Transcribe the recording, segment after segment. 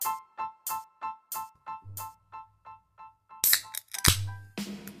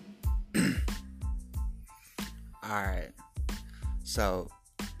Alright, so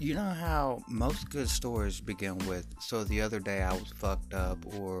you know how most good stories begin with, so the other day I was fucked up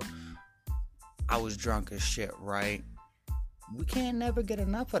or I was drunk as shit, right? We can't never get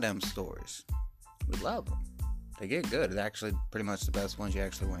enough of them stories. We love them. They get good. It's actually pretty much the best ones you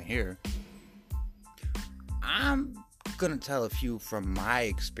actually want to hear. I'm gonna tell a few from my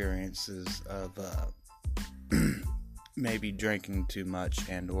experiences of maybe drinking too much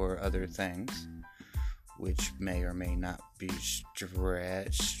and or other things, which may or may not be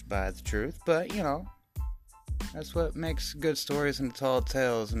stretched by the truth, but that's what makes good stories into tall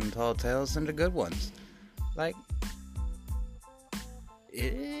tales and tall tales into good ones. Like,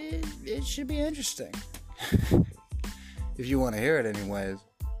 it should be interesting. If you want to hear it anyways.